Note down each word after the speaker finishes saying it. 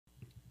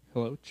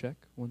Hello, check.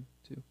 1,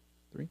 2,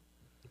 3.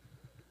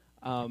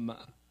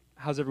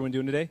 How's everyone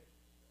doing today?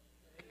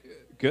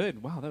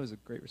 Good. Wow, that was a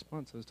great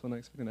response. I was totally not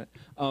expecting that.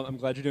 I'm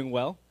glad you're doing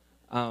well.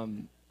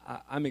 I'm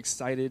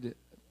excited,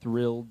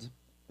 thrilled,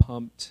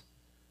 pumped,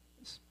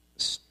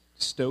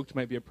 stoked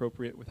might be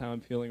appropriate with how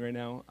I'm feeling right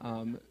now.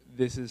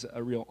 This is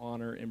a real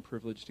honor and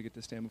privilege to get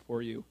to stand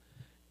before you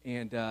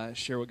and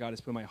share what God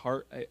has put in my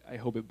heart. I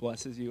hope it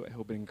blesses you. I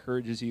hope it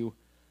encourages you.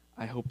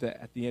 I hope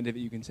that at the end of it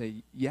you can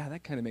say, yeah,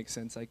 that kind of makes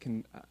sense. I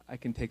can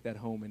take that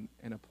home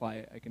and apply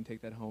it. I can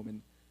take that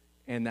home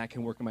and that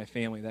can work in my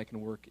family. That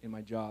can work in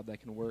my job.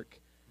 That can work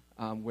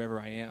wherever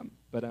I am.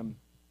 But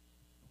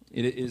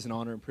it is an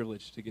honor and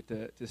privilege to get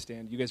to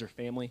stand. You guys are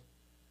family.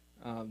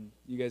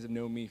 You guys have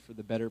known me for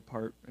the better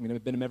part. I mean,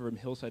 I've been a member of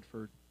Hillside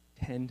for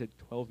 10 to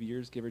 12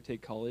 years, give or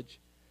take college.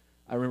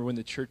 I remember when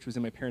the church was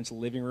in my parents'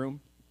 living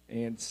room,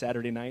 and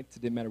Saturday nights,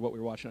 it didn't matter what we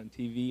were watching on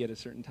TV at a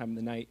certain time of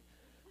the night,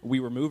 we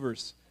were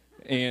movers.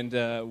 And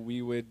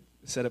we would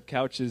set up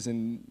couches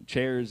and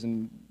chairs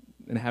and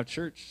have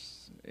church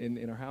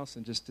in our house.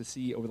 And just to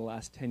see over the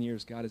last 10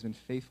 years, God has been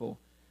faithful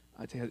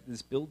to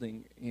this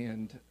building.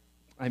 And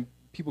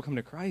people come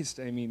to Christ.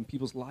 I mean,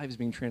 people's lives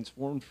being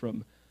transformed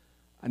from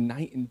a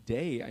night and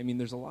day. I mean,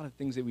 there's a lot of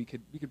things that we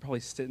could probably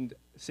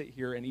sit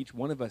here and each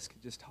one of us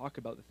could just talk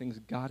about the things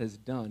God has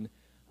done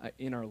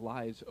in our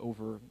lives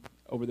over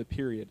the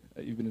period,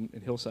 even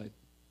in Hillside.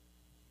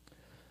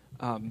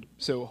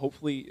 So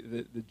hopefully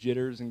the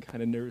jitters and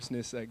kind of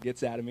nervousness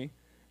gets out of me,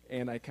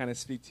 and I kind of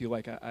speak to you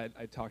like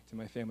I talk to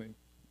my family,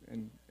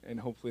 and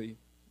hopefully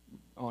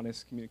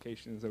honest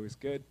communication is always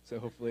good, so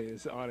hopefully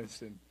it's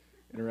honest and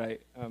right.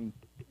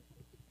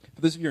 For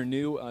those of you who are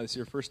new, this is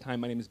your first time,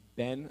 my name is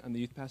Ben. I'm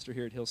the youth pastor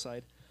here at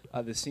Hillside.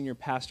 The senior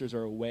pastors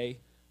are away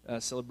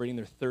celebrating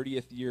their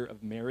 30th year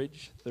of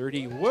marriage.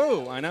 30,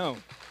 whoa, I know.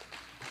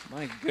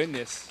 My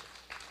goodness.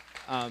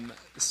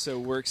 So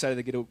we're excited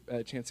to get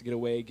a chance to get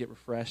away, get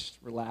refreshed,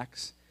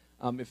 relax.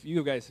 If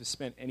you guys have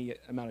spent any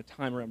amount of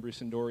time around Bruce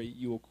and Dory,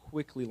 you will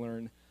quickly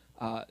learn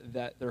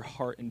that their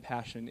heart and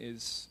passion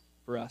is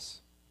for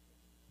us.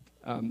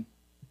 So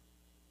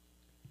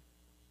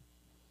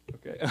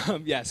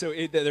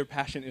their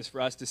passion is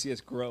for us to see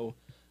us grow,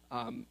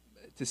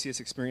 to see us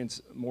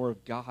experience more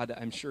of God.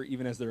 I'm sure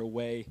even as they're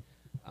away,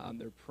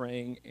 they're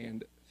praying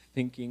and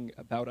thinking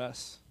about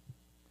us.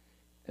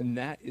 And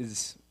that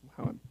is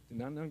how I'm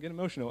getting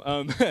emotional.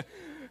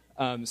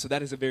 So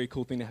that is a very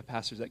cool thing to have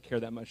pastors that care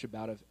that much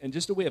about it. And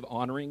just a way of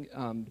honoring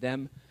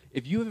them.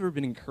 If you have ever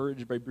been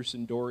encouraged by Bruce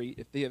and Dory,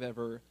 if they have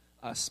ever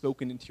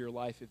spoken into your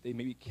life, if they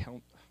maybe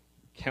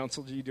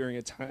counseled you during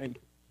a time,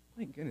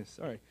 my goodness,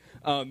 sorry.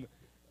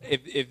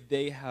 If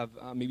they have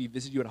maybe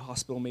visited you at a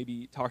hospital,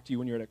 maybe talked to you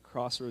when you're at a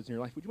crossroads in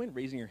your life, would you mind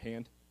raising your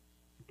hand?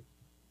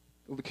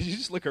 Could you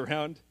just look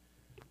around?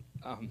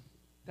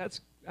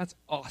 That's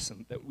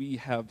awesome that we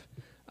have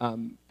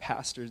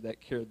pastors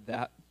that care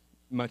that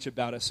much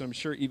about us. So I'm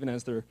sure even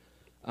as they're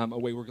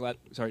away, we're glad,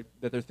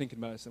 that they're thinking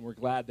about us, and we're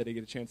glad that they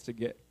get a chance to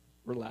get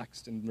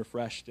relaxed and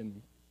refreshed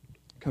and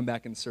come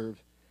back and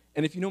serve.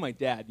 And if you know my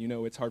dad, you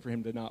know it's hard for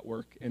him to not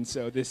work. And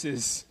so this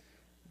is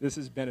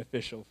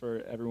beneficial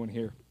for everyone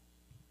here.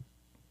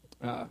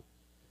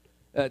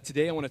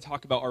 Today I want to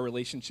talk about our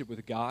relationship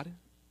with God.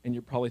 And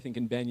you're probably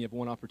thinking, Ben, you have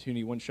one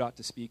opportunity, one shot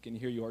to speak, and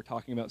here you are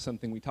talking about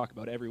something we talk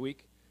about every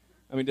week.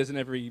 I mean, doesn't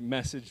every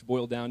message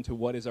boil down to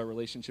what is our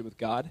relationship with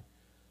God?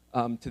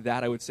 To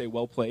that, I would say,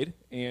 well played.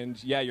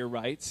 And yeah, you're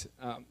right.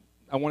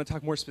 I want to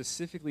talk more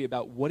specifically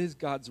about what is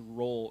God's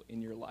role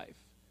in your life?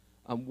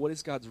 What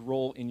is God's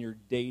role in your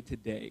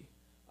day-to-day?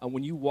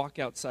 When you walk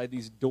outside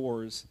these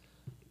doors,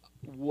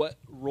 what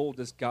role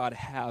does God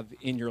have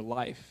in your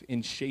life,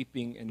 in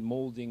shaping and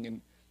molding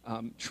and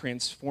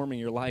transforming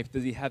your life?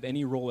 Does he have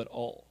any role at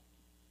all?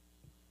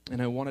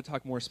 And I want to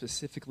talk more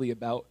specifically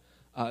about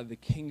the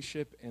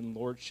kingship and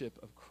lordship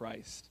of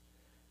Christ.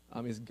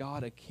 Is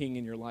God a king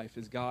in your life?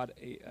 Is God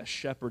a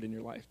shepherd in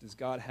your life? Does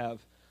God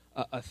have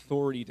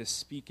authority to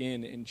speak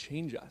in and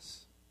change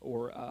us?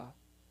 So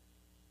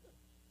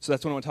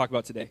that's what I want to talk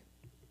about today.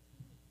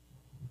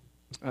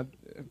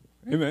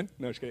 Amen.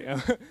 No, just kidding.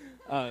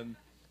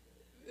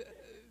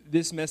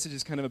 This message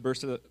is kind of a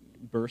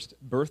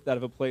birthed out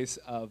of a place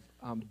of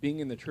being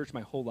in the church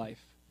my whole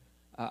life.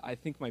 I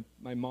think my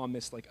mom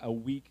missed like a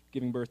week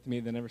giving birth to me.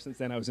 Then ever since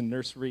then, I was in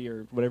nursery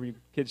or whatever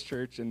kids'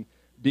 church and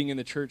being in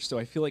the church. So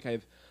I feel like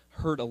I've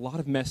heard a lot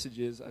of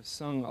messages. I've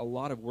sung a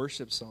lot of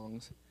worship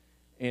songs.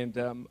 And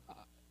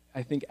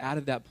I think out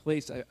of that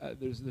place,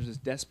 there's this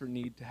desperate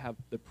need to have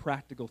the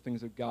practical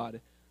things of God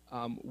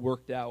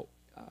worked out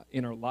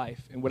in our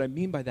life. And what I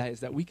mean by that is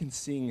that we can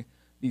sing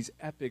these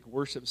epic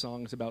worship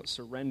songs about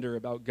surrender,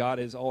 about God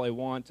is all I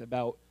want,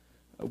 about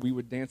we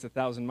would dance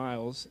 1,000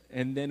 miles,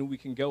 and then we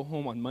can go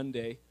home on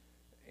Monday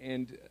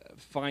and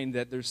find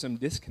that there's some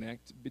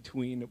disconnect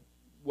between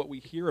what we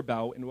hear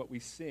about and what we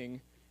sing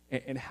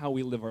and how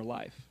we live our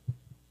life.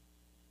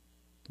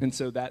 And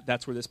so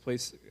that's where this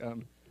place,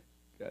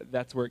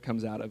 that's where it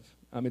comes out of.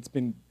 It's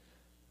been,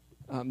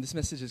 this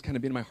message has kind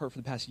of been in my heart for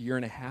the past year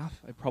and a half.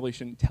 I probably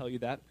shouldn't tell you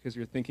that because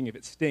you're thinking if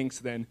it stinks,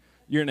 then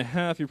year and a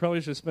half. You probably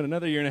should have spent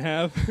another year and a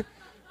half.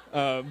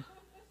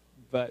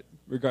 But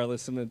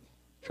regardless, I'm going to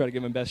try to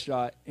give him my best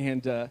shot.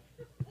 And the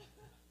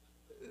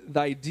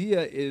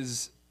idea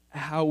is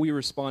how we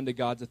respond to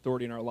God's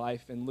authority in our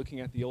life, and looking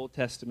at the Old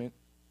Testament,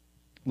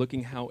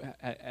 looking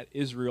at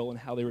Israel and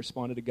how they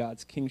responded to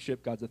God's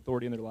kingship, God's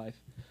authority in their life.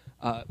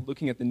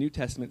 Looking at the New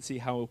Testament, see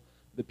how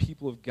the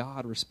people of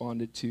God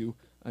responded to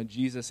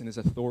Jesus and his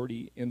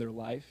authority in their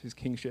life, his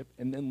kingship,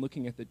 and then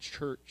looking at the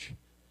church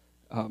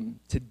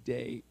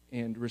today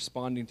and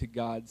responding to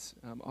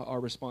our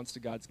response to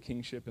God's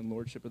kingship and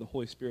lordship, or the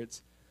Holy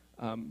Spirit's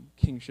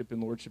kingship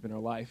and lordship in our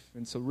life.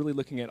 And so really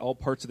looking at all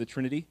parts of the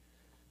Trinity.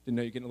 Didn't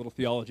know you're getting a little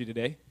theology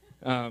today.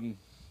 And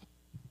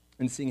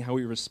seeing how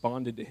we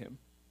responded to him.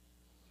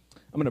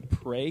 I'm going to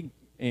pray,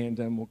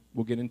 and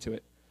we'll get into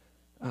it.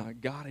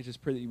 God, I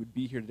just pray that you would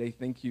be here today.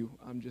 Thank you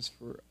just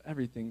for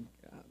everything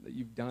that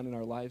you've done in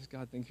our lives.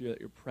 God, thank you that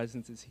your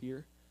presence is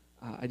here.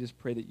 I just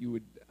pray that you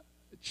would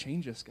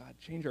change us, God.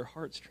 Change our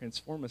hearts.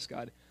 Transform us,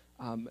 God.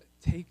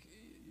 Take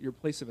your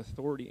place of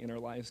authority in our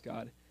lives,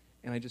 God.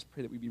 And I just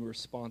pray that we be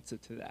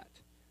responsive to that.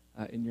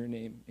 In your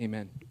name,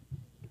 amen.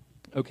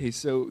 Okay,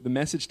 so the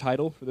message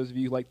title, for those of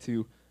you who like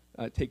to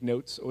take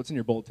notes, it's in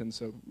your bulletin,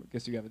 so I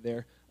guess you have it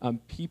there.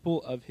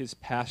 People of His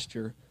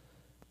Pasture.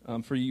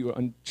 For you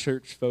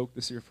unchurched folk,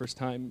 this is your first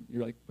time,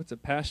 you're like, what's a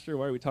pasture?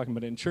 Why are we talking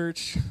about it in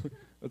church?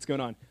 What's going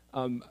on?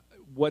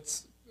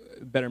 What's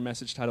a better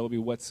message title will be,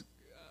 what's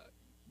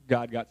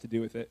God got to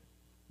do with it?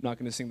 I'm not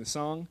going to sing the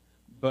song,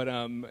 but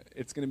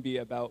it's going to be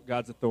about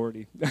God's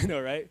authority. I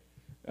know, right?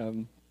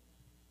 Can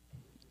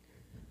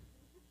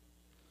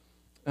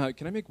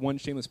I make one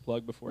shameless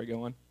plug before I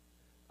go on?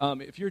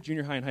 If you're a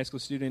junior high and high school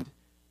student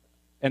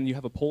and you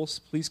have a pulse,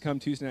 please come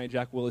Tuesday night.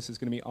 Jack Willis is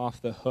going to be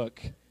off the hook.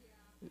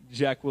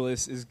 Jack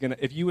Willis is going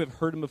to, if you have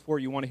heard him before,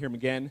 you want to hear him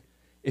again.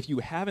 If you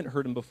haven't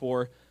heard him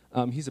before,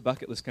 he's a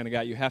bucket list kind of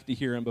guy. You have to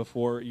hear him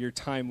before your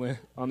time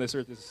on this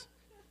earth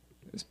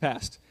is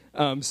past.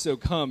 So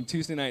come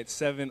Tuesday night,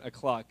 7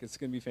 o'clock. It's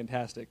going to be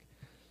fantastic.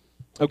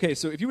 Okay,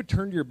 so if you would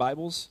turn to your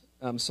Bibles,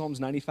 Psalms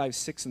 95,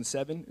 6, and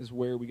 7 is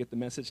where we get the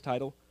message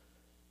title.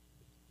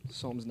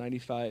 Psalms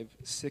 95,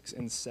 6,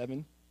 and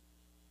 7.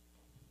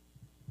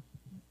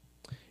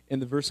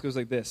 And the verse goes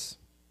like this.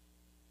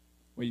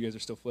 Well, you guys are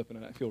still flipping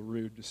it. I feel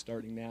rude just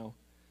starting now.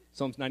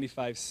 Psalms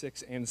 95,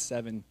 6, and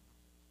 7.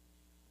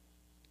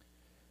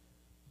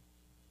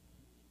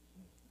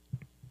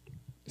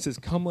 It says,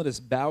 "Come, let us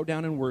bow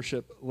down and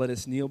worship. Let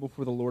us kneel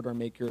before the Lord our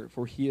Maker,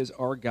 for he is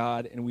our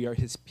God, and we are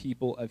his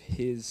people of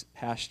his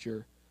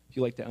pasture." If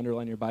you like to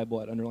underline your Bible,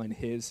 I'd underline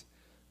his.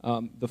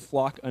 The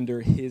flock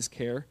under his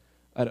care.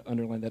 I'd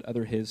underline that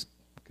other his,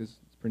 because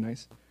it's pretty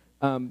nice.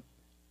 And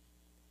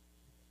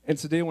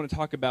today I want to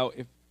talk about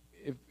if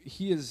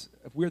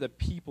we're the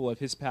people of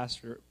his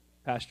pasture,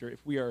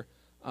 if we are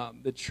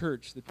the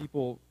church, the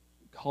people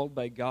called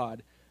by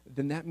God,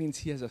 then that means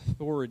he has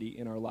authority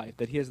in our life,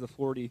 that he has the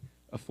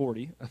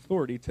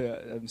authority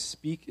to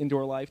speak into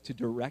our life, to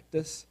direct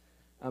us.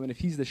 And if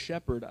he's the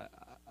shepherd,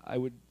 I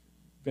would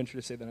venture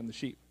to say that I'm the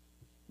sheep.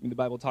 I mean, the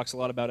Bible talks a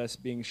lot about us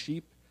being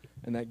sheep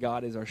and that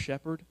God is our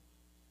shepherd.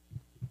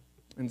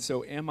 And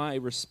so am I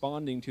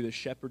responding to the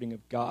shepherding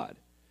of God?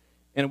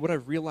 And what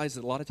I've realized is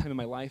that a lot of time in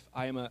my life,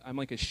 I'm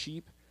like a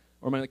sheep,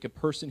 or I'm like a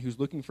person who's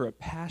looking for a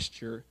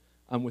pasture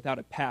without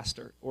a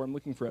pastor, or I'm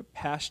looking for a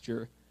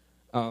pasture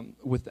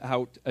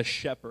without a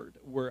shepherd,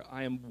 where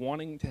I am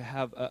wanting to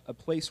have a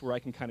place where I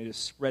can kind of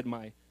just spread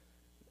my,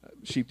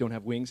 sheep don't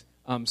have wings,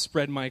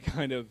 spread my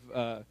kind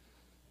of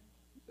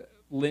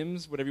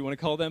limbs, whatever you want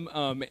to call them,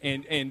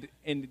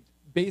 and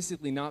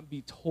basically not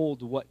be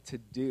told what to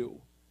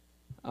do.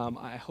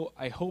 I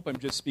hope I'm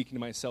just speaking to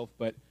myself,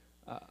 but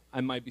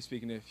I might be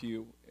speaking to a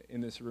few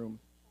in this room.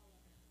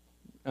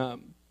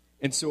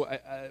 And so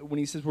when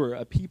he says we're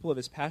a people of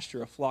his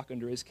pasture, a flock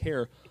under his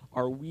care,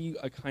 are we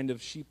a kind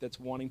of sheep that's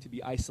wanting to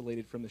be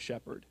isolated from the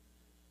shepherd?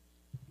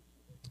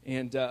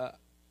 And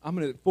I'm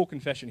going to, full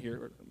confession here,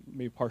 or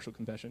maybe partial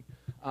confession.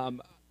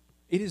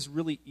 It is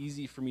really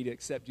easy for me to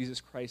accept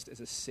Jesus Christ as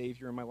a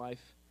Savior in my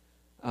life.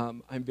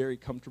 I'm very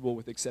comfortable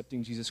with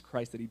accepting Jesus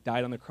Christ, that he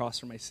died on the cross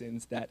for my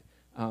sins, that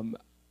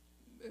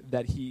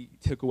he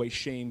took away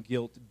shame,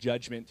 guilt,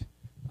 judgment.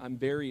 I'm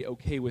very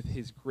okay with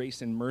his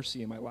grace and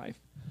mercy in my life.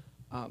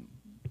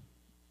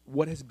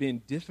 What has been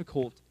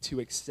difficult to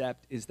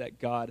accept is that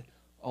God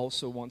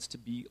also wants to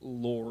be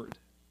Lord.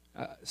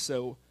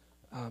 So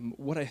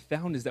what I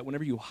found is that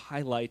whenever you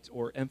highlight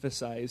or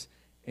emphasize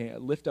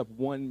and lift up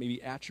one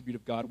maybe attribute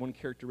of God, one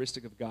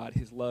characteristic of God,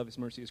 his love, his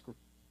mercy,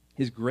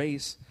 his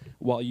grace,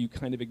 while you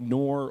kind of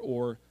ignore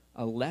or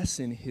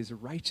lessen his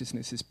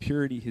righteousness, his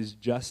purity, his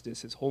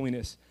justice, his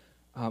holiness,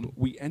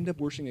 we end up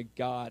worshiping a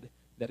God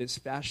that is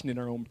fashioned in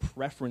our own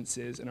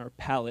preferences and our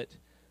palate,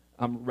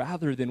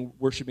 rather than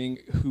worshiping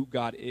who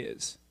God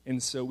is.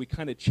 And so we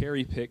kind of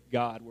cherry pick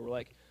God, where we're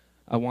like,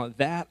 I want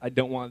that, I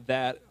don't want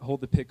that,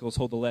 hold the pickles,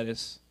 hold the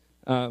lettuce.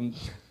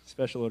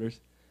 Special orders,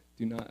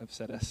 do not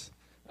upset us.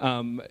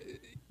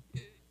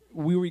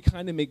 we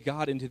kind of make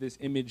God into this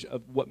image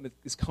of what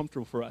is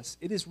comfortable for us.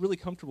 It is really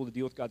comfortable to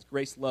deal with God's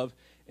grace, love,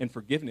 and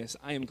forgiveness.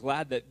 I am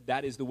glad that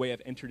that is the way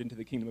I've entered into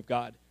the kingdom of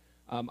God.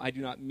 I do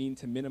not mean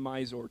to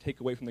minimize or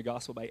take away from the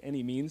gospel by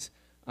any means.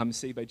 I'm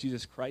saved by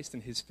Jesus Christ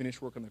and his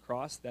finished work on the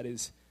cross. That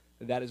is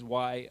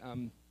why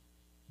I'm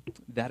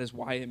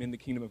in the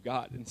kingdom of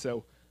God. And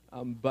so,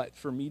 but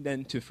for me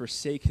then to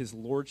forsake his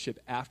lordship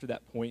after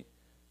that point,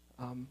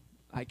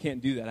 I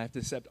can't do that. I have to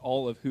accept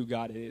all of who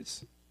God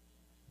is.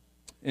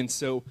 And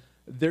so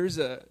there's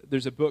a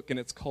book, and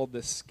it's called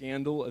The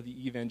Scandal of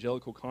the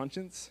Evangelical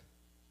Conscience.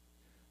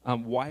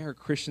 Why are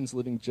Christians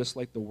living just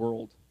like the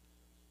world?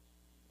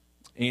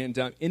 And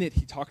in it,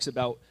 he talks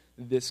about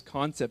this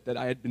concept that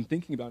I had been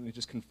thinking about, and he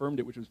just confirmed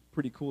it, which was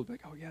pretty cool.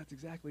 Like, oh, yeah, it's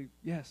exactly,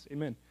 yes,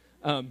 amen.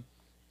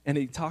 And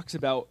he talks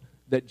about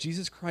that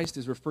Jesus Christ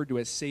is referred to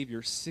as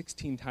Savior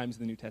 16 times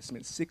in the New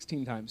Testament,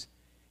 16 times.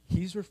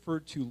 He's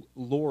referred to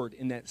Lord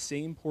in that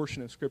same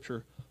portion of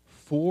Scripture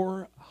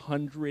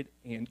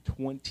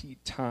 420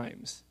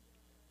 times.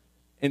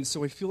 And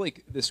so I feel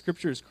like the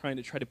Scripture is trying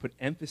to put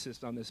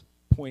emphasis on this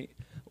point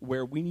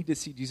where we need to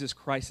see Jesus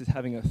Christ as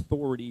having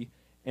authority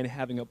and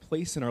having a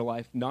place in our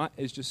life, not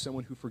as just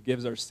someone who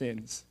forgives our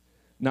sins,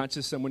 not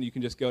just someone you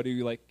can just go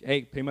to like,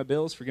 hey, pay my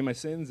bills, forgive my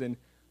sins, and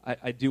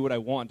I do what I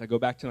want. I go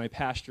back to my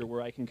pasture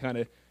where I can kind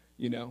of,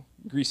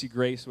 greasy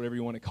grace, whatever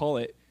you want to call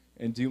it,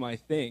 and do my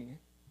thing.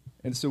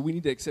 And so we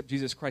need to accept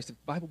Jesus Christ. If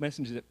the Bible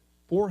mentions it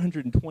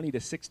 420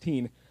 to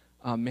 16,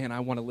 man, I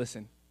want to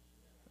listen.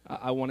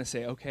 I want to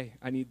say, okay,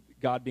 I need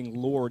God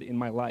being Lord in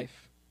my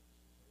life.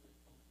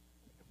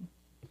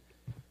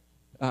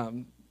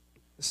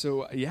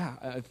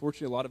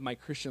 Unfortunately, a lot of my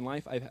Christian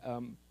life, I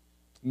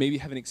maybe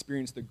haven't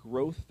experienced the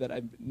growth that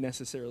I've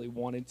necessarily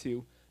wanted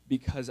to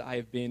because I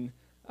have been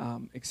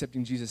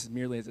accepting Jesus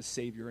merely as a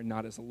Savior and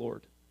not as a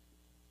Lord.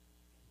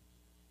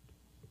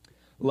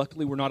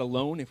 Luckily, we're not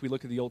alone. If we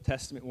look at the Old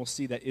Testament, we'll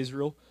see that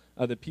Israel,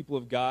 the people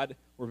of God,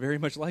 were very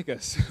much like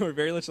us, or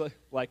very much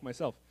like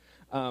myself,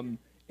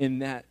 in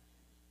that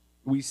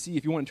we see,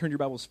 if you want to turn your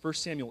Bibles, 1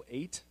 Samuel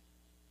 8.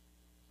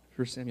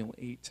 1 Samuel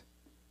 8.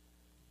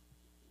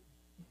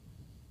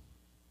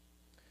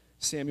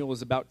 Samuel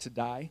is about to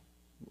die,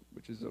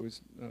 which is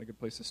always not a good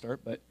place to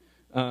start, but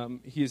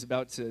he is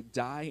about to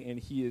die, and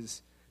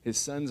his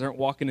sons aren't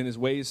walking in his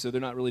ways, so they're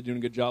not really doing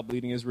a good job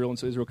leading Israel, and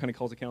so Israel kind of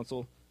calls a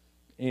council,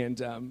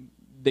 and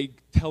they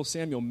tell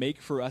Samuel,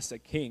 make for us a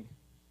king.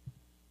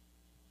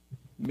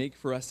 Make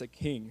for us a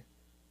king.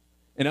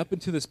 And up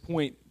until this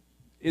point,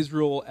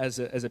 Israel as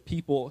a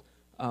people,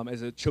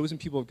 as a chosen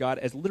people of God,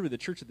 as literally the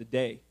church of the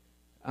day,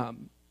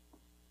 God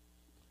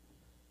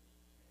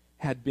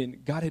had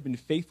been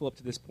faithful up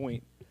to this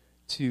point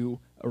to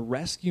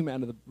rescue them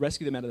out of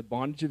the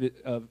bondage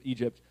of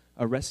Egypt,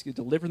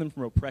 deliver them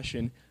from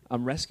oppression,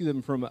 rescue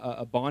them from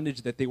a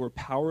bondage that they were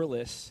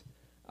powerless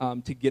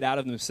to get out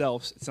of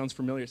themselves. It sounds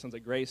familiar. It sounds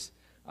like grace.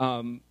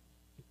 And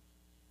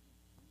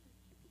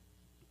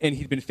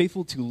he'd been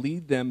faithful to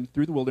lead them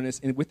through the wilderness,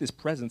 and with his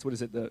presence, what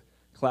is it, the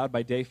cloud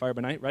by day, fire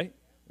by night, right?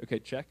 Okay,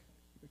 check.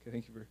 Okay,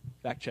 thank you for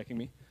fact-checking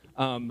me.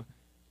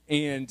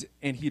 And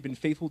he'd been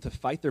faithful to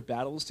fight their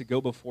battles, to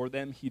go before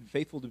them. He'd been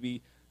faithful to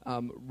be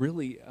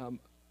really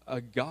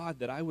a God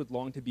that I would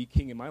long to be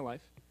king in my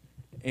life.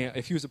 And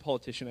if he was a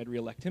politician, I'd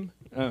reelect him.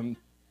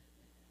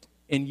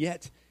 And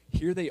yet,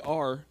 here they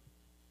are,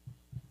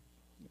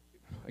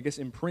 I guess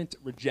in print,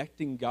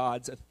 rejecting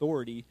God's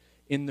authority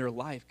in their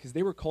life, because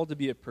they were called to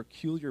be a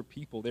peculiar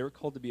people. They were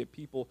called to be a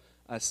people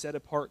set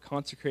apart,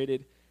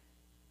 consecrated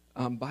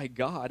by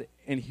God,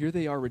 and here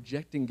they are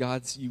rejecting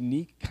God's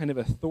unique kind of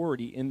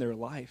authority in their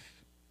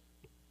life.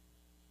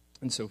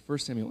 And so 1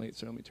 Samuel 8,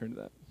 so let me turn to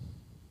that.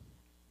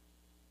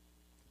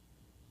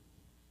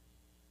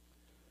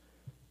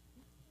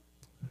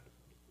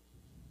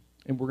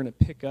 And we're going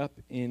to pick up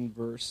in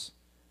verse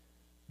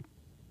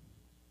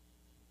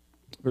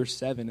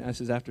 7. This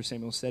is after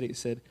Samuel said it. He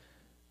said,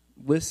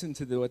 listen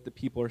to what the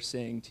people are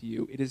saying to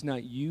you. It is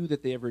not you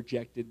that they have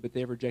rejected, but they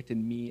have rejected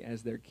me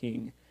as their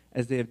king,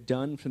 as they have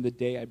done from the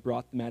day I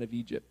brought them out of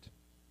Egypt.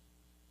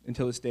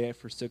 Until this day I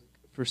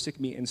forsook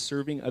me and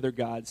serving other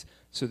gods,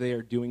 so they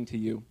are doing to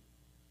you.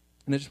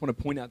 And I just want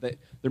to point out that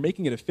they're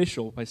making it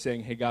official by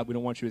saying, hey, God, we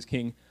don't want you as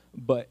king,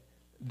 but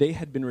they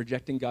had been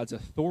rejecting God's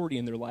authority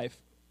in their life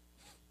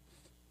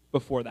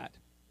before that,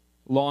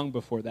 long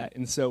before that.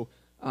 And so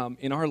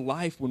in our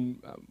life,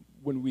 when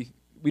we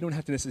don't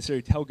have to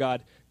necessarily tell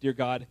God, dear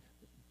God,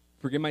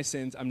 forgive my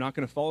sins, I'm not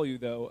going to follow you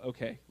though,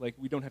 okay. Like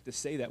we don't have to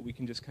say that. We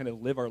can just kind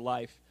of live our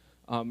life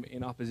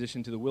in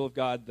opposition to the will of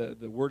God,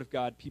 the word of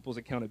God, people's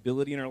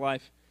accountability in our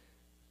life.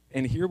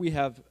 And here we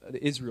have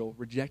Israel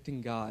rejecting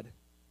God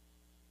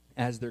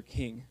as their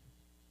king.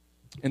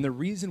 And the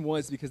reason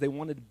was because they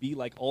wanted to be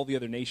like all the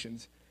other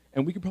nations.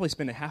 And we could probably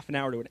spend a half an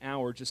hour to an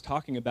hour just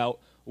talking about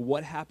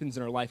what happens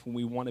in our life when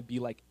we want to be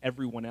like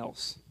everyone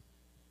else.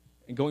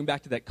 And going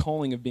back to that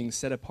calling of being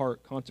set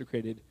apart,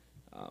 consecrated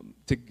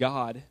to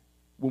God,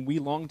 when we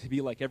long to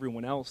be like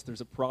everyone else,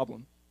 there's a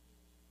problem.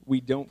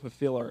 We don't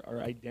fulfill our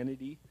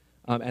identity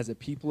as a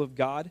people of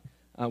God.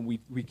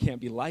 We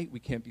can't be light. We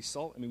can't be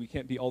salt. I mean, we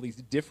can't be all these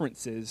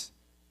differences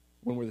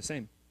when we're the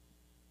same.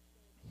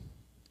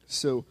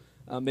 So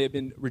they had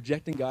been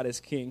rejecting God as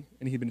king,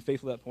 and he had been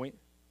faithful to that point.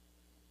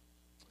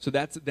 So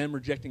that's them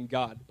rejecting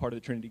God, part of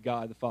the Trinity,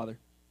 God, the Father,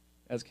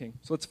 as king.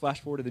 So let's flash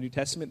forward to the New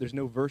Testament. There's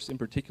no verse in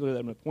particular that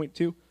I'm going to point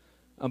to.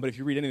 But if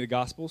you read any of the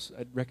Gospels,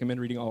 I'd recommend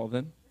reading all of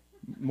them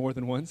more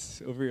than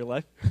once over your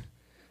life.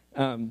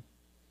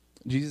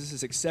 Jesus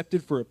is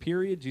accepted for a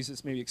period.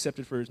 Jesus may be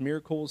accepted for his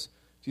miracles.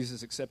 Jesus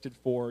is accepted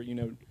for,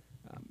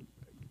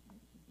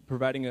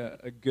 providing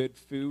a good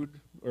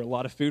food or a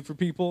lot of food for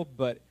people.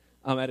 But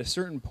at a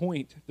certain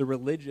point, the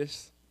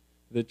religious,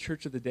 the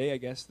church of the day, I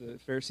guess, the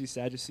Pharisees,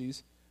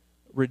 Sadducees,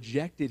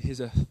 rejected his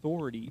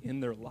authority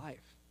in their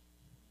life.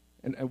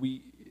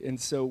 And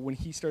so when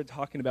he started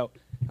talking about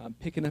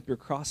picking up your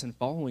cross and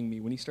following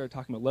me, when he started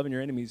talking about loving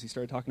your enemies, he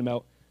started talking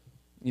about,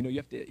 you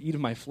have to eat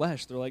of my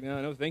flesh. They're like,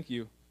 no, thank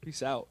you.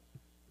 Peace out.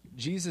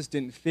 Jesus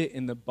didn't fit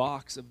in the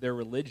box of their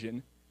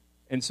religion,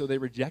 and so they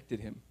rejected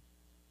him.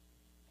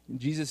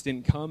 Jesus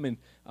didn't come and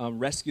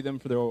rescue them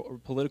for their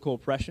political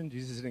oppression.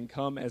 Jesus didn't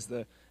come as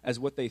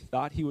what they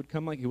thought he would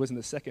come like. He wasn't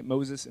the second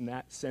Moses in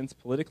that sense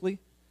politically.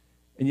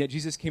 And yet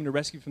Jesus came to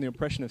rescue from the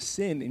oppression of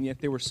sin, and yet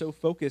they were so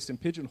focused and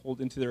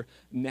pigeonholed into their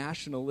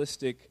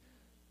nationalistic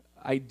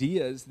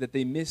ideas that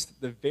they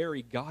missed the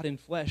very God in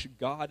flesh,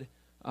 God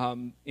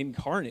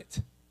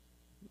incarnate.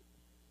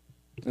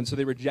 And so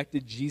they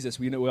rejected Jesus.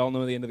 We all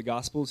know the end of the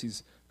Gospels.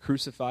 He's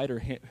crucified or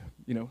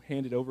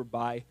handed over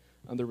by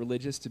the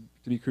religious to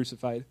be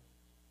crucified.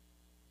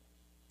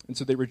 And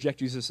so they reject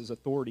Jesus'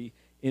 authority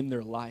in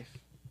their life.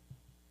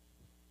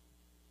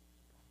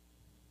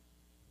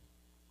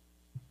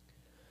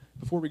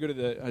 Before we go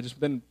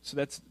to so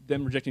that's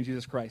them rejecting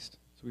Jesus Christ.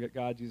 So we got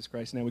God, Jesus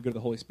Christ, and now we go to the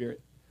Holy Spirit.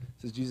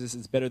 It says, Jesus,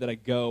 it's better that I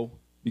go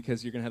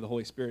because you're going to have the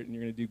Holy Spirit and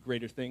you're going to do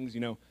greater things.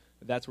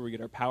 That's where we get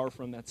our power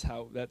from. That's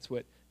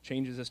what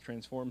changes us,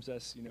 transforms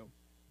us.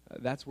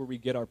 That's where we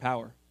get our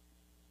power.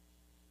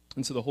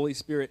 And so the Holy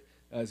Spirit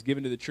is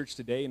given to the church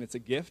today, and it's a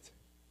gift.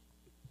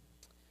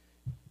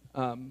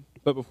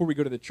 But before we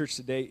go to the church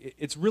today,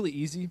 it's really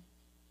easy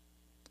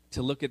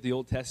to look at the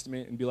Old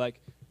Testament and be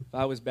like, if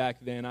I was back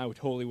then, I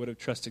totally would have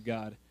trusted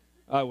God.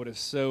 I would have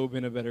so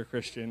been a better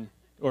Christian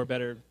or a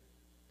better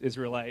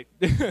Israelite.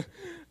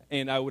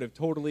 And I would have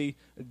totally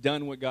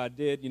done what God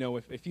did.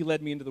 If he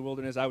led me into the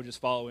wilderness, I would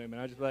just follow him. And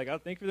I would just be like, oh,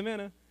 thank you for the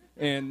manna.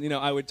 And,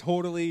 I would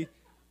totally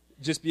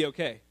just be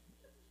okay.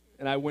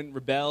 And I wouldn't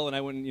rebel, and I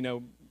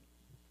wouldn't,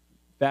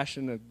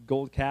 fashion a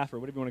gold calf or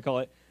whatever you want to call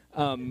it.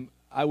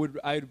 I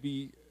would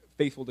be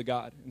faithful to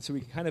God. And so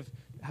we can kind of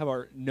have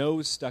our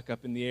nose stuck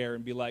up in the air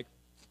and be like,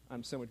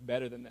 I'm so much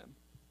better than them.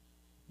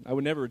 I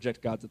would never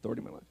reject God's authority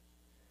in my life.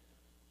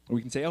 Or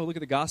we can say, oh, look at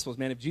the Gospels,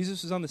 man. If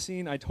Jesus was on the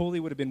scene, I totally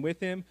would have been with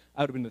him.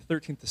 I would have been the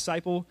 13th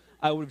disciple.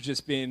 I would have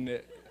just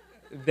been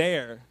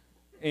there.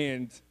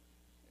 And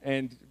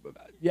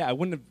yeah, I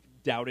wouldn't have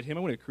doubted him.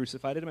 I wouldn't have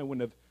crucified him. I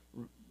wouldn't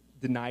have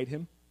denied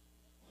him.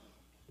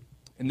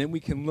 And then we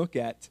can look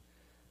at,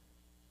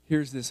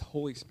 here's this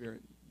Holy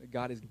Spirit that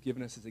God has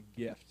given us as a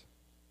gift.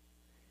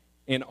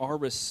 And our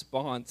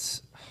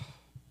response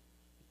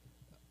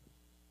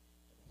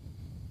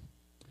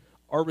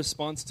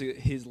to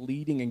his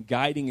leading and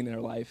guiding in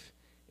our life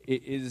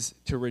is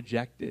to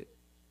reject it.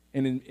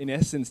 And in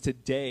essence,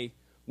 today,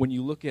 when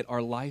you look at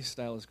our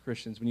lifestyle as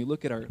Christians, when you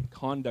look at our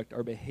conduct,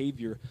 our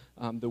behavior,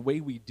 the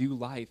way we do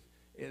life,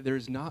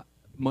 there's not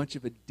much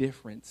of a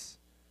difference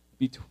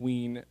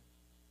between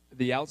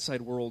the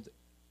outside world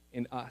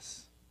and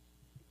us.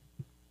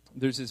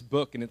 There's this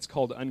book, and it's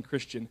called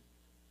Unchristian.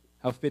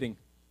 How fitting.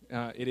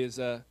 It is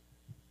a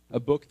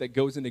book that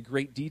goes into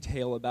great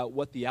detail about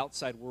what the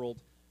outside world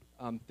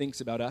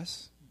thinks about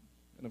us.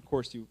 And of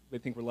course, they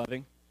think we're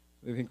loving.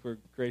 They think we're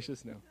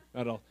gracious. No,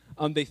 not at all.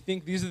 They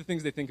think these are the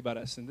things they think about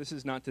us. And this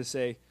is not to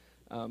say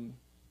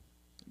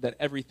that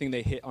everything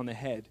they hit on the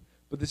head,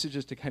 but this is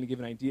just to kind of give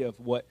an idea of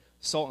what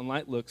salt and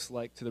light looks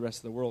like to the rest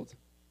of the world.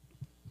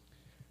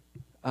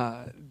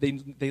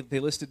 They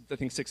listed, I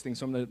think, 6 things,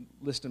 so I'm going to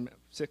list them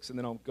 6, and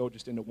then I'll go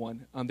just into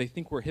one. They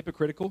think we're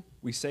hypocritical.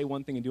 We say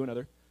one thing and do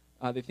another.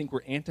 They think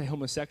we're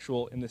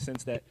anti-homosexual in the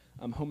sense that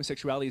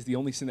homosexuality is the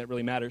only sin that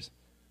really matters.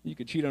 You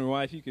can cheat on your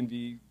wife, you can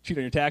cheat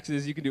on your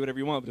taxes, you can do whatever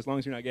you want, but as long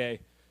as you're not gay,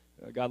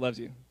 God loves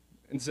you.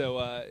 And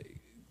so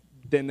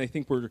then they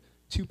think we're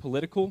too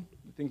political.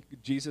 I think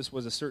Jesus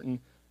was a certain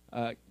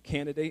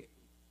candidate.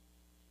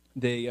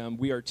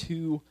 We are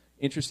too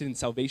interested in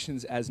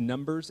salvations as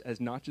numbers, as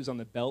notches on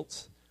the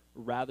belt,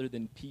 rather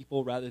than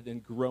people, rather than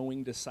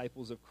growing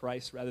disciples of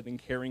Christ, rather than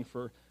caring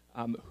for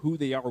who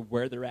they are,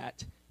 where they're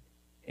at,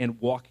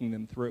 and walking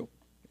them through.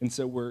 And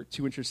so we're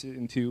too interested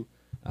into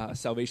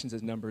salvations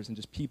as numbers and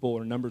just people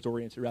or numbers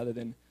oriented rather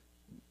than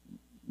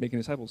making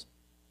disciples.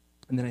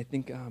 And then I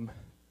think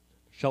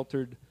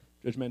sheltered,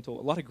 judgmental,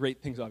 a lot of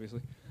great things,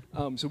 obviously.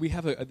 So we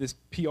have this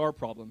PR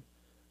problem.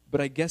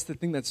 But I guess the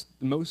thing that's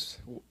the most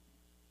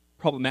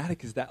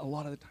problematic is that a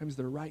lot of the times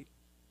they're right.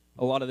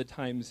 A lot of the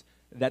times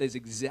that is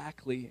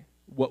exactly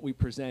what we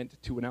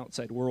present to an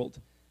outside world.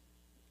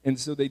 And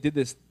so they did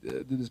this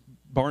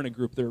Barna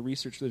Group. They're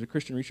a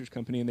Christian research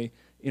company, and they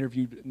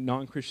interviewed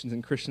non-Christians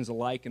and Christians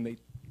alike, and they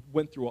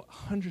went through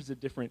hundreds of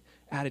different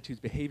attitudes,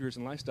 behaviors,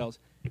 and lifestyles,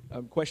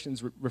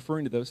 questions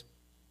referring to those.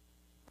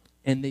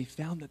 And they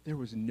found that there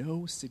was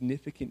no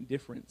significant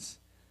difference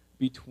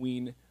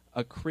between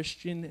a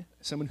Christian,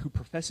 someone who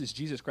professes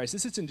Jesus Christ.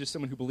 This isn't just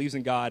someone who believes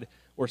in God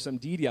or some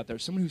deity out there.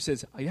 Someone who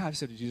says, oh, yeah, I've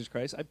accepted Jesus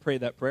Christ. I pray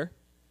that prayer.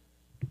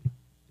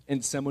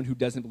 And someone who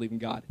doesn't believe in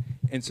God.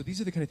 And so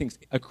these are the kind of things.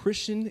 A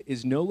Christian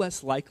is no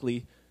less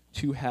likely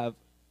to have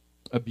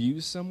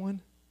abused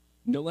someone,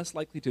 no less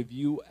likely to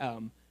view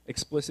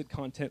explicit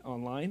content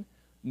online,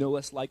 no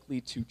less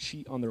likely to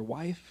cheat on their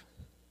wife,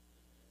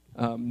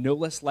 no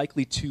less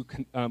likely to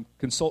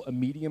consult a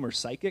medium or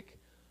psychic,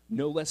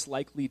 no less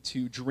likely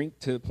to drink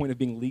to the point of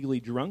being legally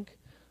drunk,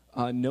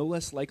 no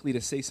less likely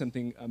to say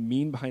something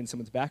mean behind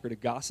someone's back or to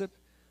gossip.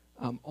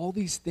 All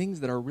these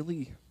things that are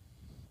really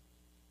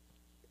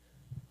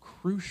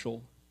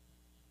crucial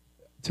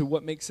to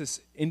what makes us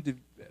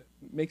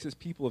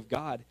people of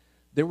God.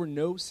 There were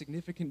no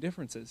significant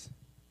differences,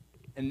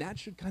 and that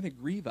should kind of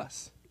grieve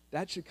us.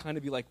 That should kind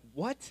of be like,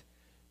 what?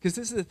 Because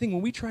this is the thing,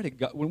 when we try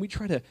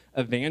to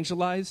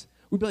evangelize,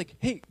 we'd be like,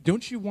 hey,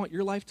 don't you want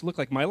your life to look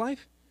like my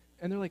life?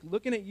 And they're like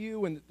looking at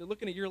you, and they're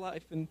looking at your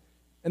life, and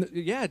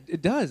yeah,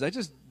 it does. I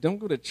just don't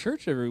go to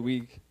church every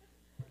week.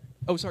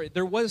 Oh, sorry,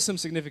 there was some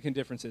significant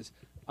differences.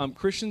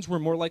 Christians were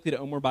more likely to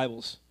own more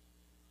Bibles.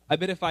 I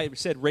bet if I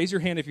said, raise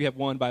your hand if you have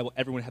one Bible,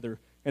 everyone had their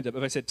hand up.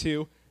 If I said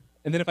 2,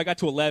 and then if I got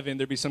to 11,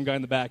 there'd be some guy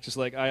in the back just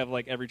like, I have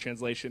like every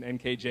translation,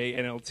 NKJ,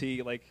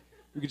 NLT, like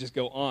we could just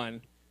go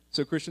on.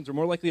 So Christians are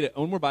more likely to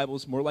own more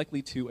Bibles, more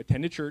likely to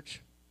attend a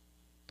church,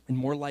 and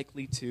more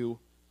likely to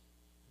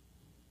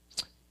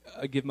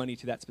give money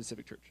to that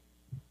specific church.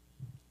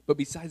 But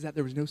besides that,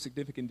 there was no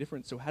significant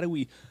difference. So how do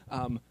we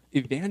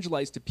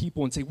evangelize to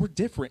people and say, we're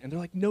different? And they're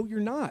like, no, you're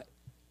not.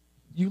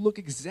 You look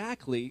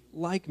exactly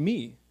like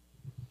me.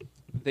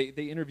 They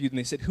interviewed and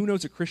they said, who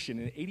knows a Christian?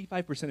 And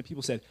 85% of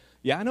people said,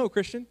 yeah, I know a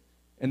Christian.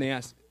 And they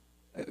asked,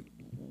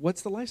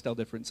 what's the lifestyle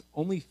difference?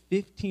 Only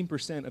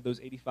 15% of those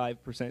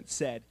 85%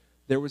 said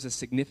there was a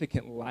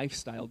significant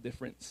lifestyle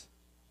difference.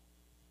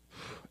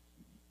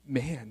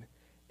 Man.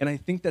 And I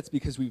think that's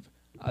because we've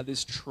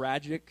this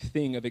tragic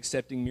thing of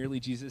accepting merely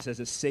Jesus as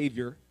a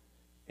Savior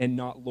and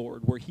not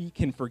Lord, where he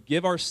can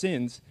forgive our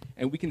sins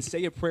and we can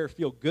say a prayer,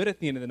 feel good at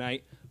the end of the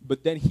night,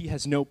 but then he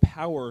has no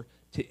power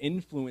to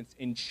influence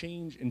and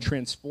change and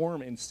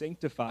transform and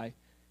sanctify.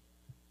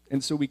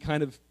 And so we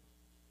kind of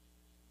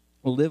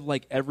live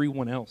like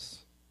everyone else.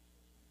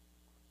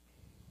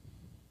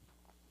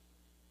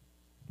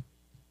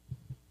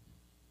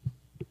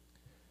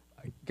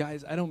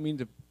 Guys, I don't mean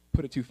to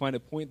put it too fine a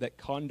point that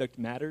conduct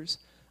matters.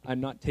 I'm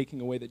not taking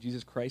away that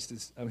Jesus Christ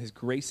is, his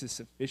grace is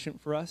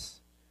sufficient for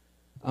us.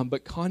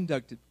 But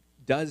conduct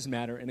does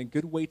matter, and a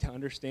good way to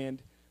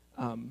understand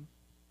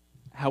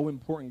how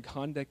important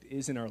conduct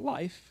is in our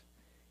life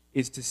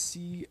is to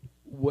see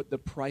what the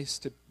price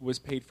was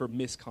paid for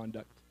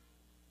misconduct,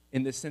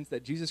 in the sense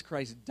that Jesus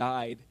Christ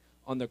died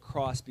on the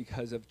cross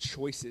because of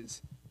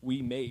choices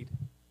we made,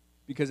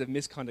 because of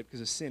misconduct,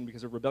 because of sin,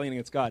 because of rebellion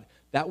against God.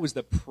 That was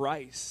the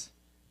price.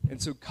 And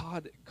so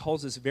God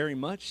calls us very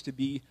much to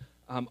be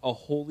a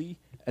holy,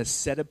 a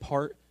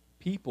set-apart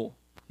people.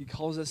 He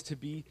calls us to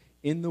be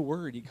in the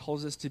Word. He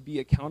calls us to be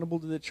accountable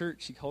to the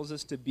church. He calls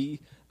us to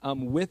be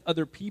with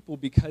other people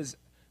because,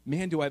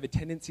 man, do I have a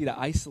tendency to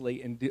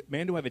isolate, and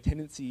man, do I have a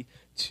tendency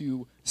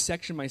to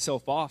section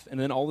myself off, and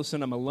then all of a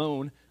sudden I'm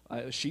alone,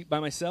 a sheep by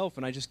myself,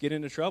 and I just get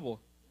into trouble.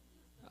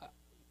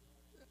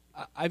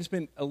 I've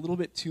spent a little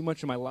bit too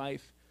much of my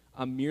life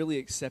merely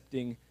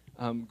accepting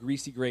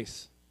greasy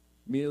grace,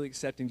 merely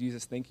accepting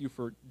Jesus, thank you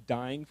for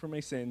dying for my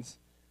sins,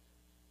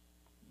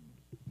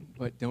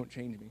 but don't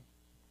change me.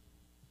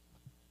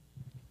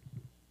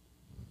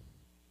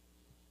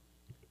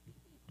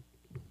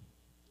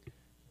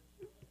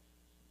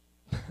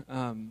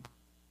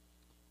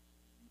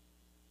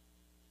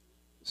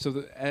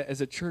 So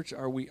as a church,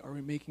 are we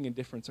making a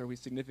difference? Are we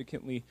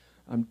significantly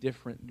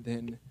different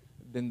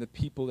than the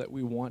people that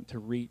we want to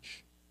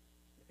reach?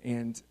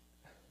 And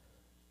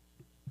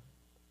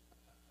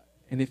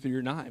if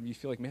you're not, if you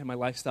feel like, man, my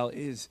lifestyle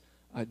is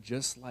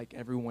just like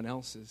everyone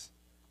else's,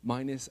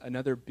 minus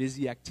another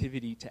busy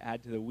activity to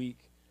add to the week,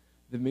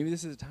 then maybe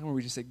this is a time where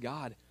we just say,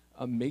 God,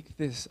 make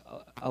this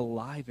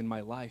alive in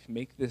my life.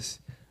 Make this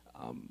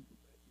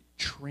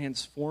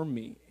transform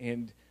me.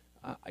 And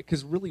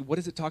because really, what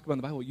does it talk about in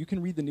the Bible? You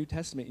can read the New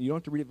Testament, and you don't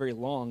have to read it very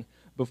long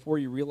before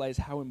you realize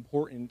how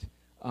important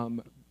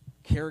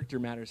character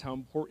matters, how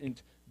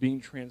important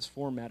being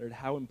transformed mattered,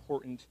 how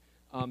important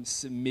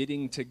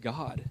submitting to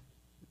God.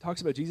 It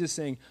talks about Jesus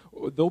saying,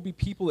 there'll be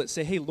people that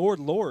say, hey, Lord,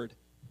 Lord.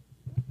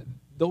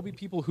 There'll be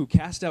people who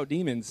cast out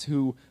demons,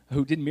 who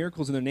did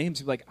miracles in their names,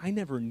 who are like, I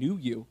never knew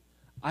you.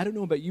 I don't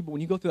know about you, but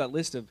when you go through that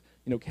list of,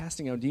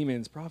 casting out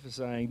demons,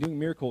 prophesying, doing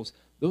miracles,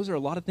 those are a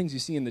lot of things you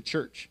see in the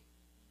church.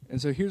 And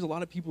so here's a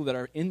lot of people that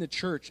are in the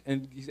church,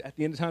 and at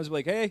the end of times, be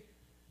like, hey,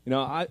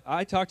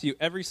 I talk to you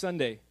every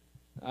Sunday.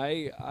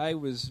 I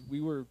was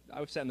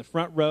sat in the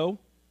front row.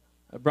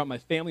 I brought my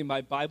family.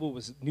 My Bible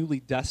was newly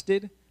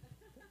dusted,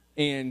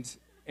 and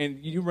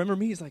you remember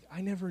me? He's like,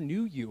 I never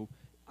knew you.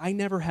 I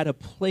never had a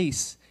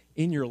place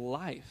in your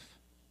life.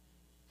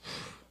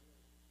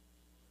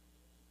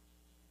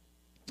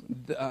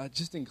 I'm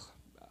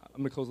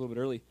going to close a little bit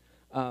early.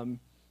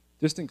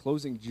 Just in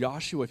closing,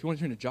 Joshua, if you want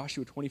to turn to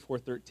Joshua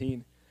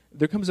 24:13,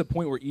 there comes a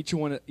point where each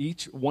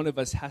one of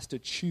us has to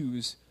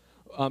choose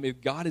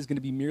if God is going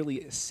to be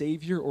merely a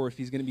Savior or if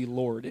He's going to be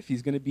Lord. If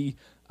He's going to be,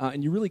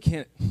 and you really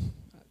can't,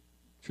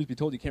 truth be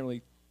told, you can't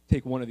really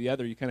take one or the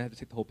other. You kind of have to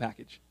take the whole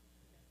package.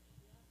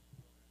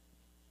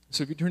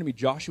 So if you turn to me,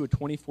 Joshua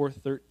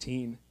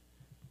 24:13.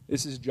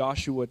 This is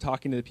Joshua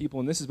talking to the people,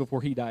 and this is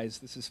before he dies.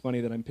 This is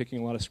funny that I'm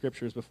picking a lot of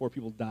scriptures before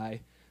people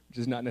die, which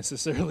is not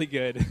necessarily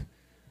good.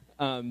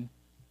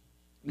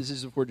 This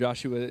is before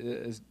Joshua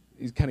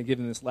he's kind of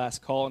given this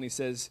last call, and he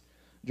says,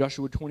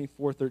 Joshua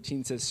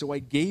 24:13 says, "So I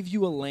gave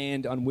you a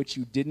land on which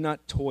you did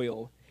not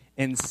toil,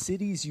 and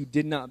cities you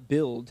did not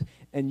build,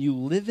 and you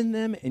live in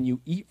them, and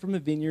you eat from the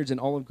vineyards and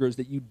olive groves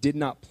that you did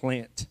not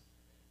plant."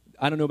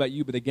 I don't know about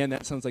you, but again,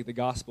 that sounds like the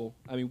gospel.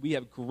 I mean, we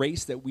have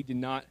grace that we did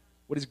not.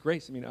 What is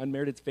grace? I mean,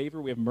 unmerited favor.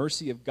 We have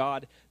mercy of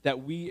God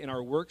that we, in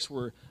our works,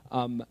 were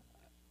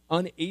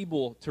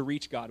unable to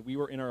reach God. We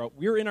were in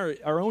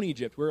our own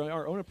Egypt. We were in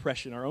our own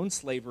oppression, our own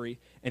slavery,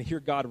 and here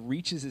God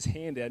reaches His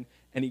hand in,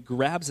 and He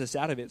grabs us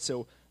out of it.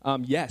 So,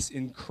 yes,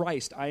 in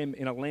Christ, I am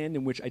in a land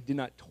in which I did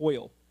not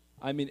toil.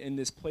 I'm in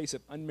this place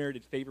of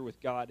unmerited favor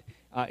with God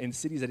in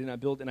cities I did not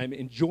build, and I'm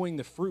enjoying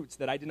the fruits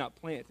that I did not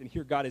plant. And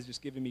here God has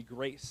just given me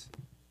grace.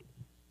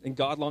 And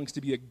God longs to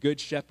be a good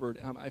shepherd.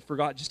 I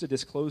forgot, just a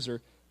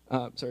disclosure.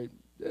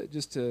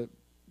 Just to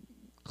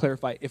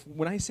clarify,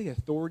 when I say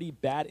authority,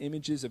 bad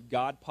images of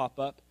God pop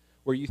up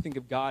where you think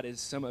of God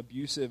as some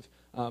abusive,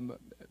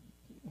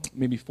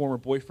 maybe former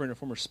boyfriend or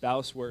former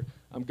spouse, where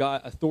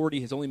God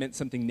authority has only meant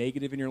something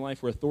negative in your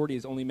life, where authority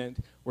has only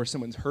meant where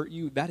someone's hurt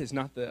you. That is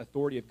not the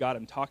authority of God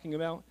I'm talking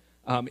about.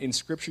 In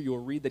Scripture, you will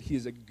read that He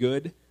is a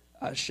good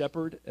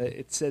shepherd.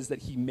 It says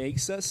that He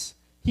makes us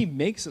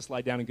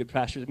lie down in good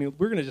pastures. I mean,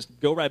 we're going to just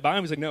go right by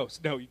Him. He's like, no,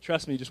 you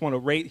trust me, you just want to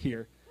wait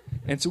here.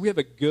 And so we have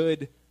a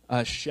good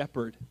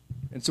shepherd.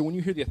 And so when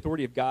you hear the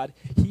authority of God,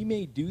 He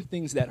may do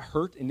things that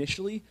hurt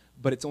initially,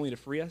 but it's only to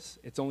free us.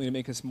 It's only to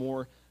make us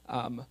more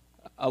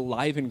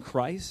alive in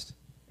Christ.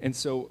 And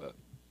so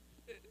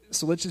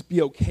let's just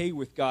be okay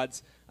with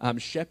God's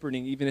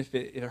shepherding, even if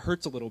it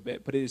hurts a little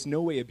bit. But it is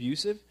no way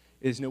abusive.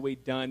 It is no way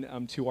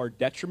done to our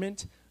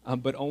detriment,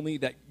 but only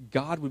that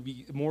God would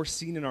be more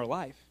seen in our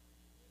life.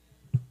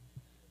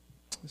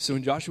 So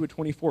in Joshua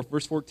 24,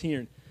 verse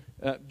 14,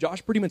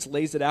 Josh pretty much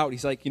lays it out.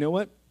 He's like, you know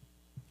what?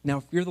 Now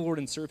fear the Lord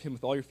and serve Him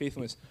with all your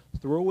faithfulness.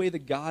 Throw away the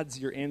gods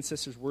your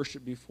ancestors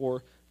worshipped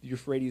before the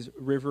Euphrates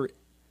River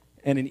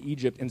and in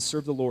Egypt, and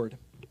serve the Lord.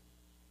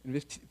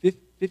 And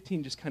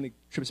 15 just kind of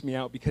trips me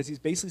out because he's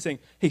basically saying,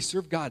 hey,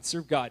 serve God,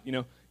 serve God. You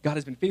know, God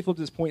has been faithful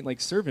to this point,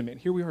 like serve Him. And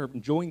here we are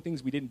enjoying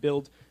things we didn't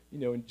build, you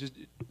know, and just,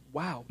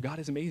 wow, God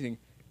is amazing.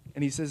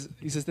 And he says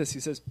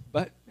this,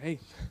 but hey,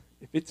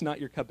 if it's not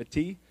your cup of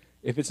tea,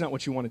 if it's not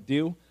what you want to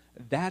do,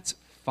 that's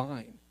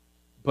fine.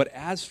 But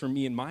as for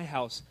me and my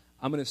house,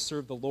 I'm going to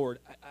serve the Lord.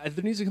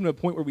 There needs to come to a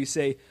point where we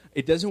say,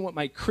 it doesn't what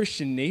my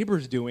Christian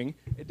neighbor's doing.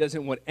 It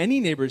doesn't what any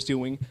neighbor's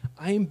doing.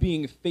 I am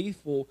being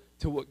faithful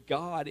to what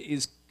God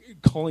is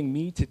calling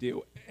me to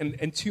do.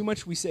 And too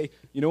much we say,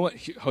 you know what,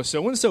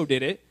 so-and-so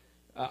did it.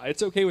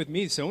 It's okay with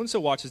me. So-and-so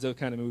watches those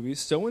kind of movies.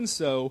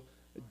 So-and-so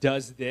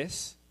does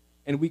this.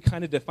 And we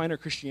kind of define our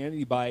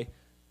Christianity by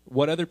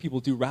what other people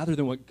do rather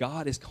than what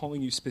God is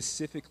calling you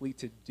specifically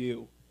to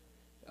do.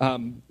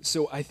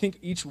 So I think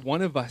each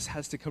one of us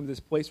has to come to this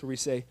place where we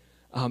say,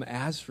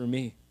 as for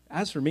me,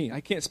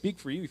 I can't speak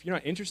for you. If you're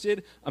not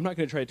interested, I'm not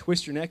going to try to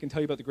twist your neck and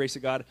tell you about the grace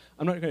of God.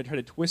 I'm not going to try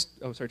to twist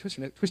your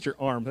neck, twist your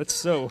arm. That's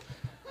so,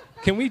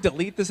 can we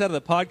delete this out of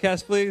the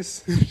podcast,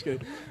 please? Just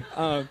kidding.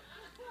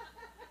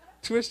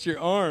 Twist your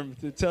arm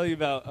to tell you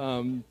about,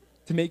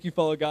 to make you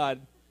follow God.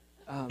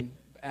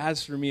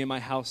 As for me and my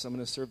house, I'm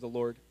going to serve the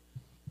Lord.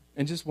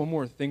 And just one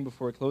more thing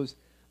before I close.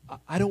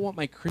 I don't want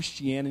my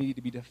Christianity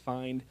to be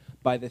defined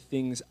by the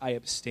things I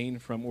abstain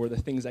from or the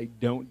things I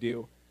don't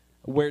do.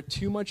 Where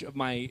too much of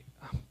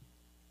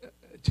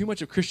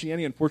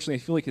Christianity, unfortunately, I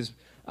feel like is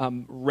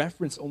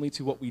referenced only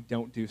to what we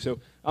don't do. So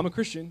I'm a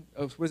Christian.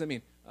 Oh, what does that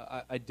mean?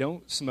 I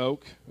don't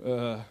smoke.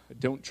 I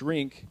don't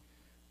drink.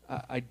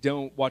 I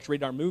don't watch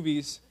radar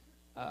movies.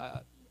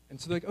 And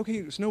so they're like,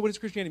 okay, so what does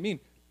Christianity mean?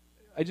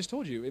 I just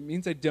told you. It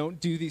means I don't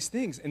do these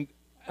things. And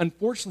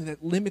unfortunately,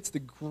 that limits the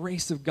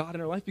grace of God in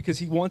our life because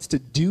He wants to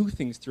do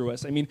things through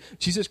us. I mean,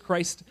 Jesus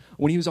Christ,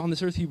 when He was on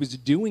this earth, He was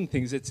doing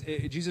things.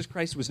 Jesus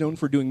Christ was known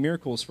for doing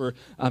miracles, for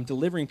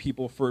delivering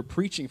people, for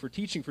preaching, for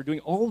teaching, for doing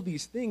all of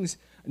these things.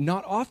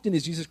 Not often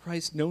is Jesus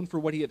Christ known for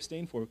what He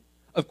abstained for.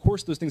 Of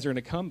course, those things are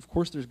going to come. Of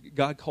course,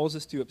 God calls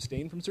us to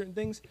abstain from certain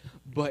things.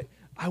 But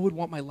I would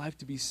want my life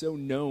to be so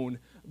known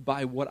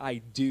by what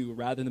I do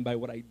rather than by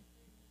what I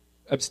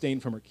abstain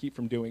from or keep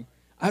from doing.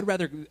 I'd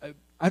rather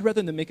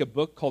than make a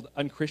book called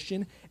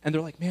Unchristian, and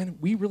they're like, man,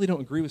 we really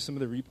don't agree with some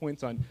of the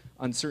viewpoints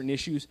on certain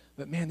issues,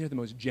 but man, they're the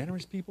most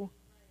generous people.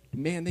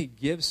 Man, they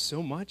give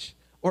so much.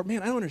 Or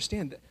man, I don't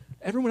understand.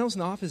 Everyone else in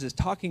the office is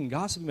talking and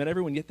gossiping about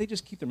everyone, yet they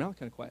just keep their mouth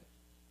kind of quiet.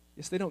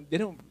 Yes, I don't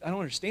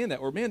understand that.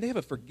 Or man, they have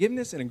a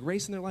forgiveness and a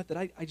grace in their life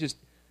that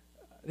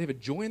they have a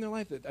joy in their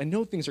life that I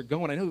know things are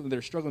going. I know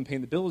they're struggling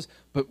paying the bills,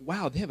 but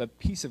wow, they have a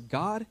peace of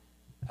God.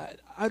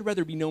 I'd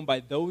rather be known by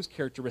those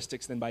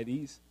characteristics than by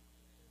these.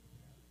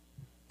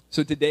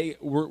 So today,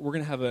 we're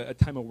going to have a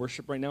time of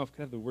worship right now. If I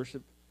could have the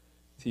worship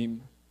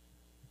team.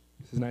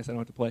 This is nice. I don't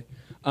have to play.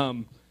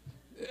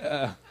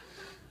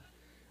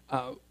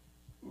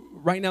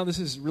 Right now, this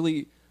is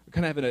really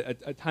kind of having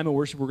a time of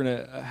worship. We're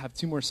going to have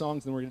 2 more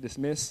songs, then we're going to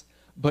dismiss.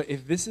 But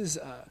if this is,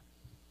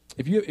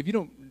 if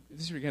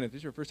this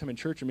is your first time in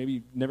church, or maybe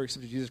you've never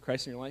accepted Jesus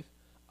Christ in your life,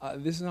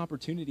 this is an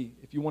opportunity.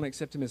 If you want to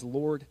accept Him as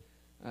Lord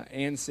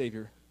and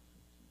Savior,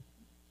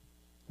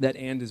 that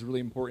 "and" is really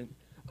important.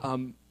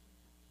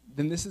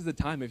 Then this is the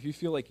time. If you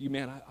feel like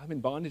I'm in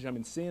bondage, I'm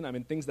in sin, I'm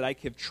in things that I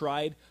have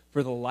tried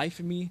for the life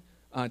of me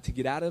to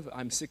get out of.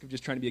 I'm sick of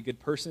just trying to be a good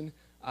person.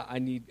 I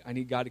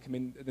need God to come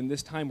in. Then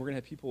this time we're going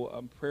to have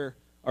people,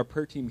 our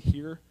prayer team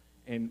here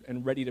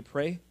and ready to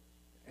pray.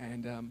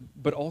 And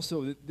but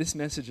also this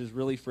message is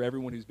really for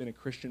everyone who's been a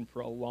Christian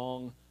for a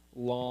long,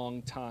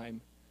 long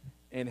time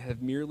and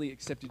have merely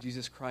accepted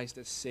Jesus Christ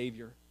as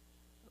Savior,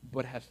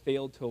 but have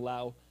failed to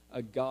allow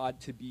a God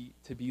to be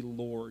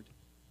Lord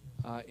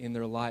in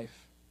their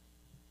life.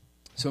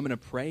 So I'm going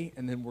to pray,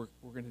 and then we're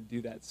going to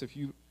do that. So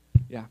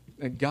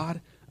and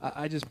God,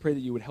 I just pray that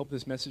you would help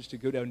this message to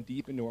go down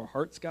deep into our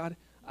hearts, God.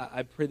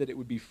 I pray that it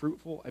would be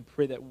fruitful. I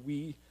pray that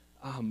we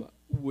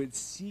would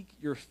seek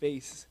your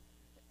face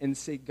and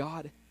say,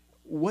 God,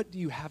 what do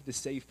you have to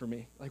say for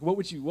me? Like, what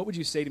would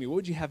you say to me? What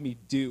would you have me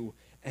do?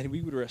 And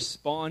we would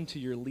respond to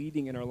your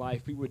leading in our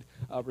life. We would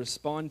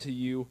respond to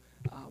you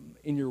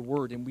in your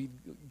word, and we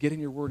get in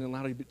your word and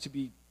allow it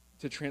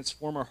to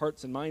transform our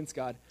hearts and minds,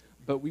 God.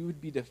 But we would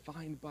be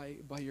defined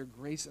by your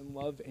grace and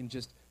love and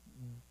just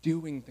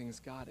doing things,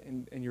 God,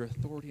 and your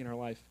authority in our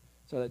life.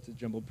 So that's a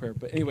jumbled prayer.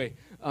 But anyway,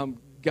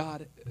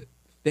 God,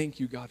 thank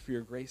you, God, for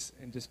your grace,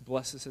 and just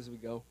bless us as we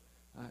go.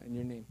 In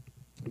your name,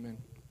 amen.